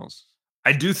Conference Finals?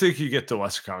 I do think you get the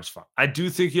Western Conference Finals. I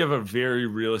do think you have a very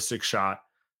realistic shot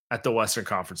at the Western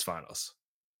Conference Finals.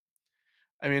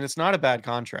 I mean, it's not a bad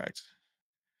contract.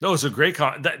 No, it's a great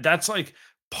that's like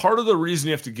part of the reason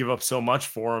you have to give up so much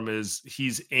for him is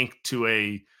he's inked to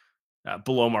a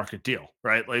below market deal,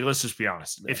 right? Like, let's just be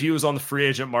honest. If he was on the free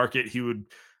agent market, he would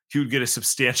get a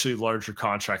substantially larger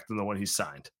contract than the one he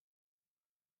signed.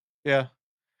 Yeah.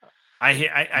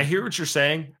 I hear what you're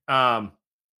saying.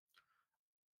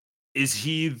 Is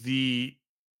he's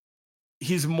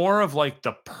more of like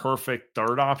the perfect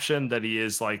third option that he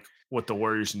is like what the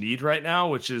Warriors need right now,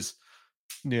 which is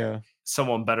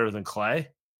someone better than Clay.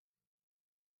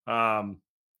 But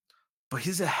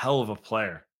he's a hell of a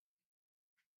player.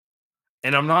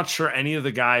 And I'm not sure any of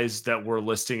the guys that we're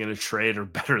listing in a trade are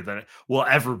better than it, will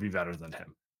ever be better than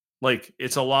him. Like,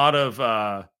 it's a lot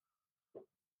of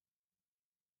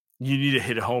you need to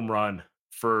hit a home run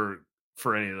for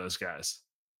any of those guys.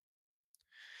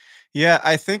 Yeah,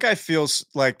 I think I feel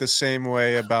like the same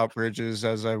way about Bridges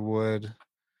as I would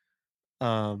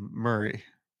Murray.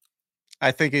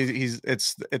 I think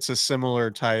it's a similar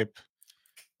type.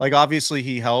 Like, obviously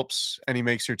he helps and he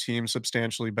makes your team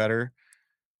substantially better.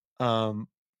 But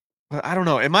I don't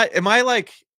know. Am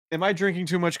I drinking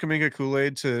too much Kuminga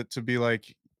Kool-Aid to be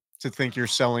like to think you're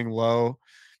selling low?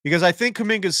 Because I think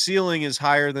Kuminga's ceiling is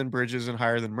higher than Bridges and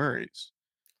higher than Murray's.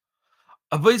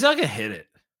 But he's not gonna hit it.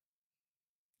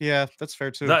 Yeah, that's fair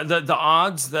too. The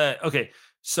odds that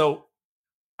so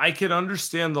I can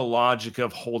understand the logic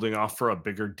of holding off for a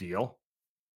bigger deal.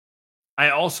 I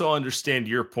also understand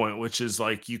your point, which is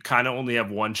like you kind of only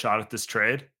have one shot at this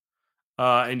trade.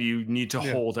 And you need to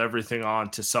hold everything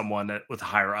on to someone with a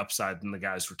higher upside than the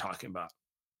guys we're talking about.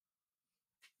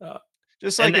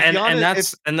 Just like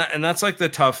that's like the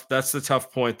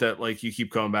tough point that like you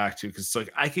keep going back to, because it's like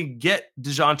I can get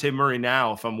DeJounte Murray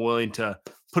now if I'm willing to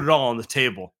put it all on the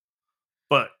table.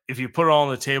 But if you put it all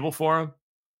on the table for him,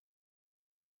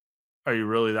 are you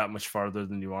really that much farther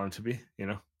than you want him to be?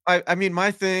 I mean, my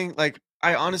thing, like,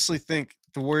 I honestly think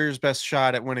the Warriors' best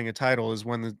shot at winning a title is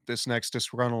when this next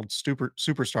disgruntled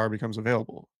superstar becomes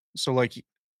available. So, like,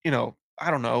 I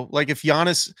don't know. Like, if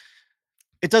Giannis,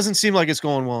 it doesn't seem like it's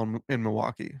going well in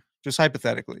Milwaukee, just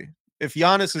hypothetically. If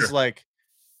Giannis is like,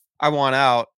 I want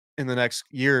out in the next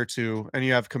year or two, and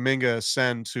you have Kuminga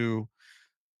ascend to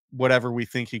whatever we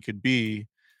think he could be,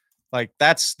 Like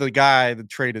that's the guy the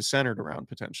trade is centered around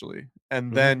potentially.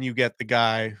 And then you get the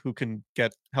guy who can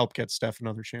help get Steph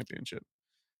another championship.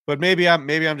 But maybe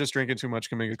I'm just drinking too much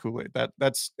Kuminga Kool-Aid.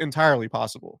 That's entirely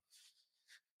possible.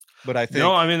 But I think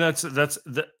no, I mean that's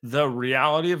the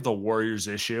reality of the Warriors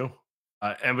issue.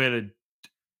 I'm gonna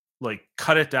like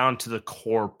cut it down to the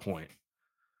core point.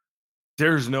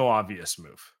 There's no obvious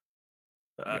move.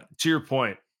 To your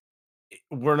point,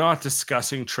 we're not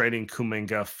discussing trading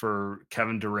Kuminga for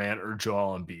Kevin Durant or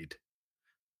Joel Embiid.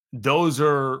 Those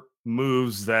are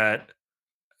moves that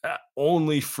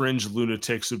only fringe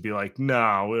lunatics would be like,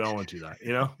 no, we don't want to do that.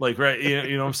 You know, like, right.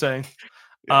 You know what I'm saying?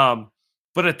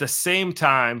 But at the same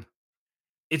time,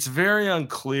 it's very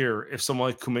unclear if someone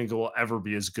like Kuminga will ever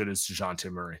be as good as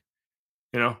DeJounte Murray.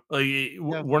 You know, like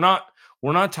we're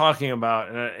not talking about,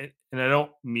 and I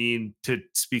don't mean to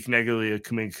speak negatively of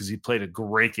Kuminga because he played a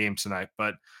great game tonight,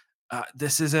 but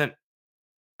this isn't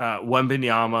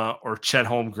Wembanyama or Chet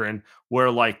Holmgren, where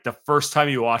like the first time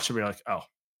you watch him, you're like, oh,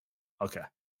 okay,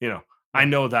 you know, I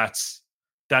know that's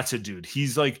a dude.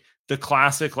 He's like the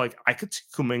classic. Like I could see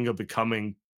Kuminga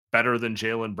becoming better than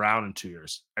Jaylen Brown in 2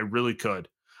 years. I really could.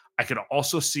 I could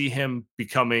also see him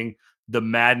becoming the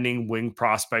maddening wing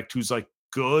prospect who's like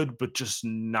good, but just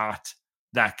not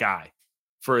that guy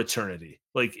for eternity.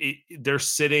 Like they're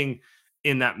sitting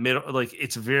in that middle. Like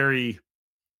it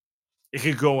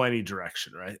could go any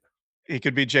direction, right? He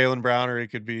could be Jaylen Brown or he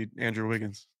could be Andrew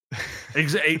Wiggins.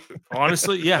 Exactly.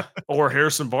 Honestly, yeah. Or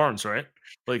Harrison Barnes, right?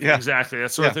 Like exactly.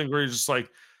 That sort of thing where you're just like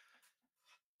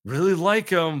really like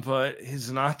him, but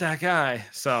he's not that guy.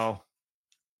 So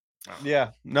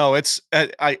no, it's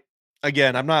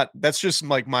I'm not, that's just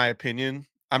like my opinion.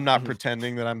 I'm not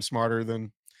pretending that I'm smarter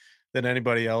than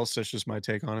anybody else. That's just my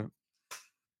take on it.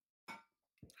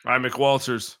 All right,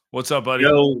 McWalters, what's up, buddy?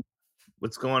 Yo,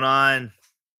 what's going on?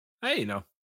 Hey, you know,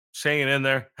 just hanging in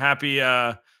there. Happy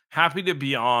to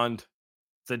be on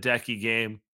the Decky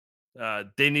game.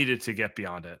 They needed to get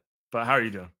beyond it. But how are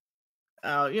you doing?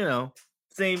 You know,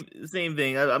 same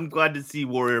thing. I'm glad to see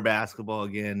Warrior basketball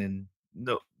again, and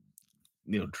no,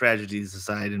 you know, tragedies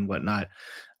aside and whatnot.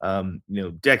 You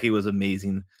know, Decky was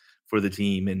amazing for the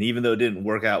team, and even though it didn't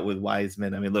work out with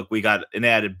Wiseman, I mean, look, we got an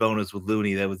added bonus with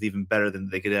Looney that was even better than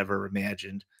they could ever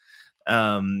imagined.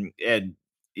 And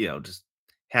you know, just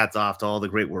hats off to all the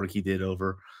great work he did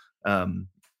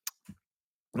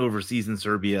overseas in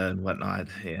Serbia and whatnot.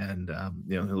 And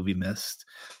you know, he'll be missed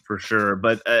for sure.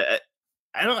 But I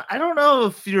don't know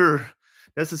if you're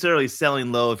necessarily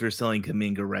selling low if you're selling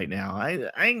Kuminga right now.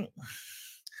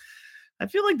 I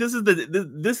feel like this is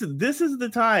the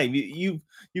time.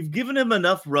 You've given him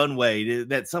enough runway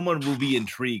that someone will be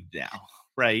intrigued now,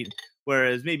 right?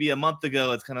 Whereas maybe a month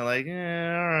ago, it's kind of like, all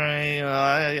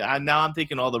right, now I'm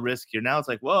taking all the risk here. Now it's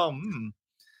like, well,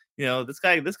 you know, this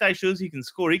guy shows he can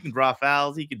score, he can draw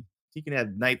fouls, he can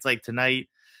have nights like tonight.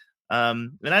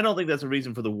 And I don't think that's a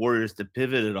reason for the Warriors to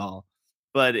pivot at all.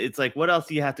 But it's like, what else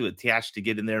do you have to attach to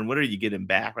get in there, and what are you getting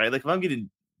back, right? Like if I'm getting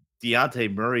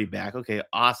Dejounte Murray back, okay,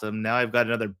 awesome. Now I've got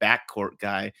another backcourt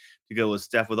guy to go with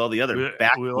Steph with all the other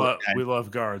backcourt guys. We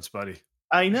love guards, buddy.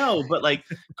 I know, but like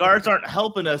guards aren't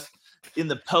helping us in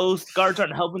the post. Guards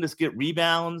aren't helping us get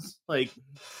rebounds. Like,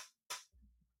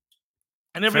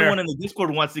 and everyone in the Discord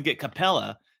wants to get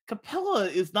Capella. Capella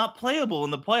is not playable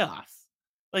in the playoffs.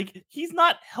 Like, he's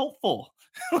not helpful.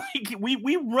 Like,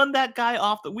 we run that guy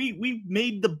off we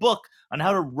made the book on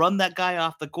how to run that guy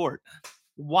off the court.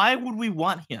 Why would we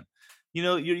want him? You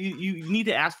know, you need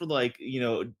to ask for, like, you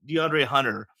know, DeAndre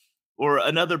Hunter or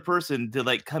another person to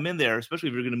like come in there, especially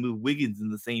if you're going to move Wiggins in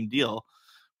the same deal,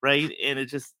 right? And it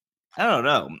just, I don't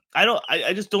know.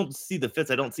 I just don't see the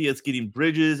fits. I don't see us getting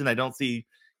Bridges, and I don't see,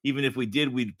 even if we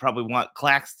did, we'd probably want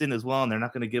Claxton as well, and they're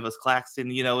not going to give us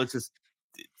Claxton. You know, it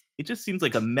just seems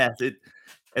like a mess.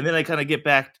 And then I kind of get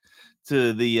back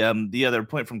to the other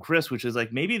point from Chris, which is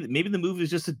like maybe the move is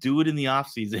just to do it in the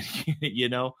offseason. You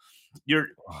know, you're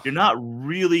not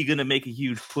really going to make a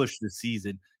huge push this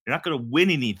season. You're not going to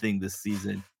win anything this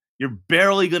season. You're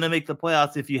barely going to make the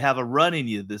playoffs if you have a run in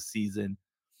you this season.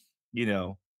 You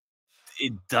know,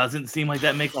 it doesn't seem like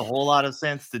that makes a whole lot of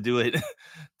sense to do it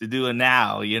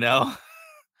now, you know?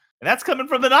 And that's coming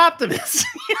from an optimist.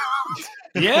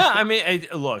 Yeah, I mean,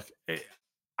 look,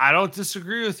 I don't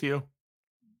disagree with you.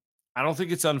 I don't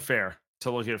think it's unfair to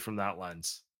look at it from that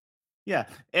lens. Yeah,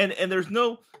 and there's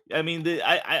no, I mean,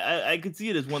 I could see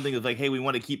it as one thing of like, hey, we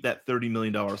want to keep that $30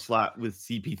 million slot with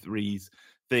CP3's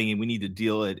thing, and we need to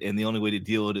deal it, and the only way to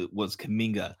deal it was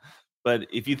Kuminga. But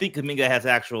if you think Kuminga has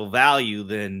actual value,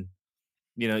 then,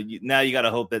 you know, now you got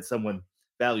to hope that someone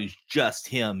values just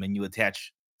him and you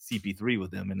attach CP3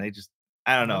 with him. And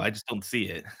I don't know. I just don't see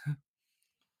it.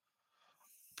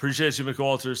 Appreciate you,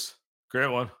 McWalters.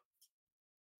 Great one.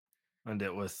 End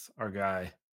it with our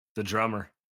guy, the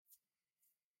drummer.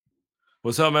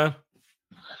 What's up, man?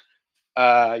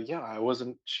 Yeah, I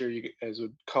wasn't sure you guys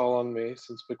would call on me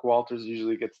since McWalters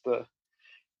usually gets the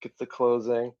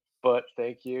closing, but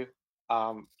thank you.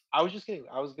 I was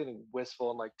getting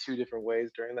wistful in like two different ways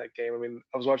during that game. I mean,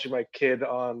 I was watching my kid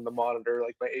on the monitor,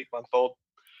 like my 8-month-old,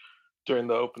 during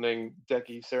the opening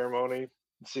Decky ceremony,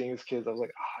 seeing his kids. I was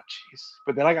like, ah, jeez.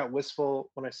 But then I got wistful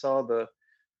when I saw the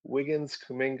Wiggins,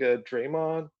 Kuminga,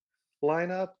 Draymond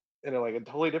lineup in a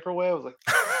totally different way. I was like,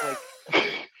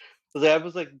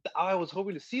 I was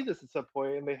hoping to see this at some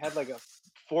point, and they had like a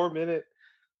 4-minute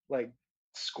like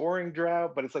scoring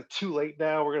drought, but it's like too late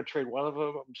now. We're gonna trade one of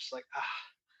them. I'm just like,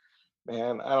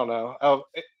 man, I don't know.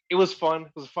 It was fun.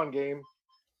 It was a fun game.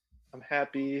 I'm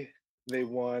happy they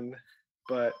won,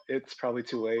 but it's probably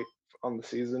too late on the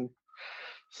season.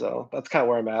 So that's kind of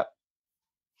where I'm at.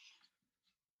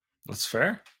 That's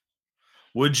fair.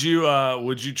 Would you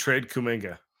trade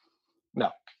Kuminga? No.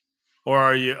 Or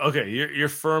are you okay? You're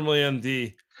firmly in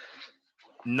the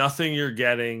nothing you're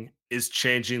getting is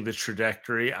changing the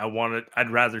trajectory. I'd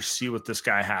rather see what this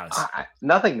guy has.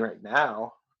 Nothing right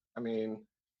now. I mean,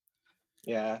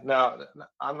 yeah, no,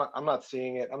 I'm not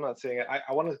seeing it. I'm not seeing it.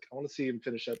 I want to see him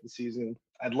finish up the season.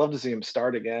 I'd love to see him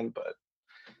start again, but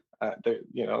they're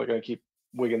going to keep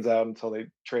Wiggins out until they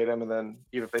trade him, and then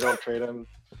even if they don't trade him,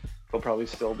 he'll probably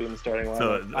still be in the starting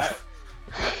lineup.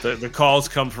 The calls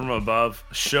come from above.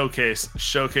 Showcase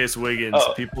Wiggins.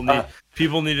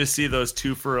 People need to see those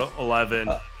 2 for 11,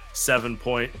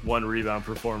 7.1 rebound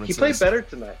performances. He played better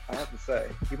tonight, I have to say.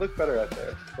 He looked better out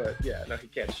there, but yeah, no, he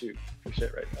can't shoot for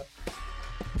shit right now.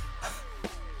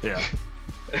 Yeah.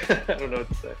 I don't know what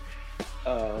to say.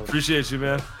 Appreciate you,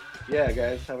 man. Yeah,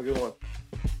 guys, have a good one.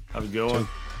 Have a good one.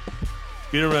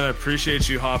 Peterman, I appreciate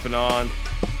you hopping on.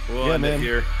 We'll end it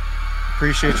here.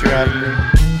 Appreciate you having me.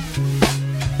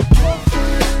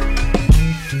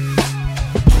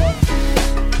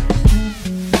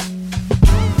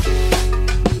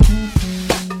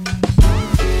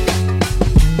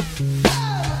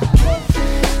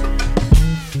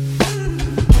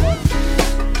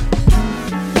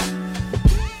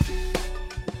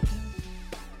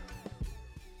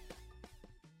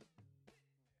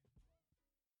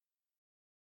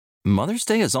 Mother's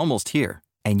Day is almost here,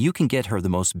 and you can get her the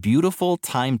most beautiful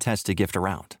time-tested gift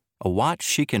around, a watch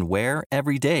she can wear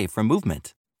every day from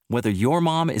Movement. Whether your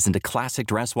mom is into classic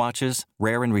dress watches,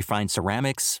 rare and refined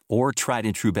ceramics, or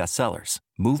tried-and-true bestsellers,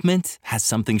 Movement has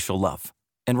something she'll love.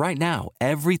 And right now,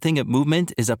 everything at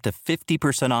Movement is up to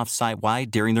 50% off site-wide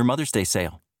during their Mother's Day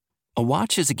sale. A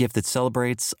watch is a gift that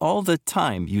celebrates all the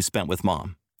time you spent with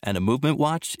mom, and a Movement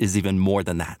watch is even more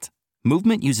than that.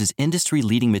 Movement uses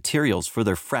industry-leading materials for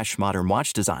their fresh, modern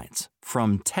watch designs,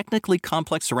 from technically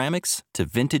complex ceramics to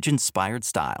vintage-inspired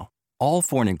style, all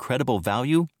for an incredible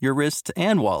value your wrist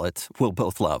and wallet will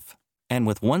both love. And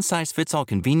with one-size-fits-all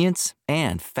convenience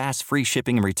and fast free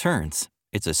shipping and returns,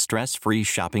 it's a stress-free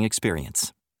shopping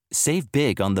experience. Save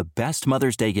big on the best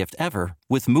Mother's Day gift ever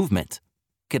with Movement.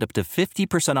 Get up to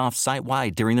 50% off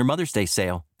site-wide during their Mother's Day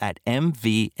sale at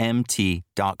MVMT.com.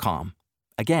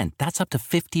 Again, that's up to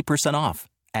 50% off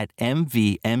at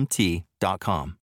MVMT.com.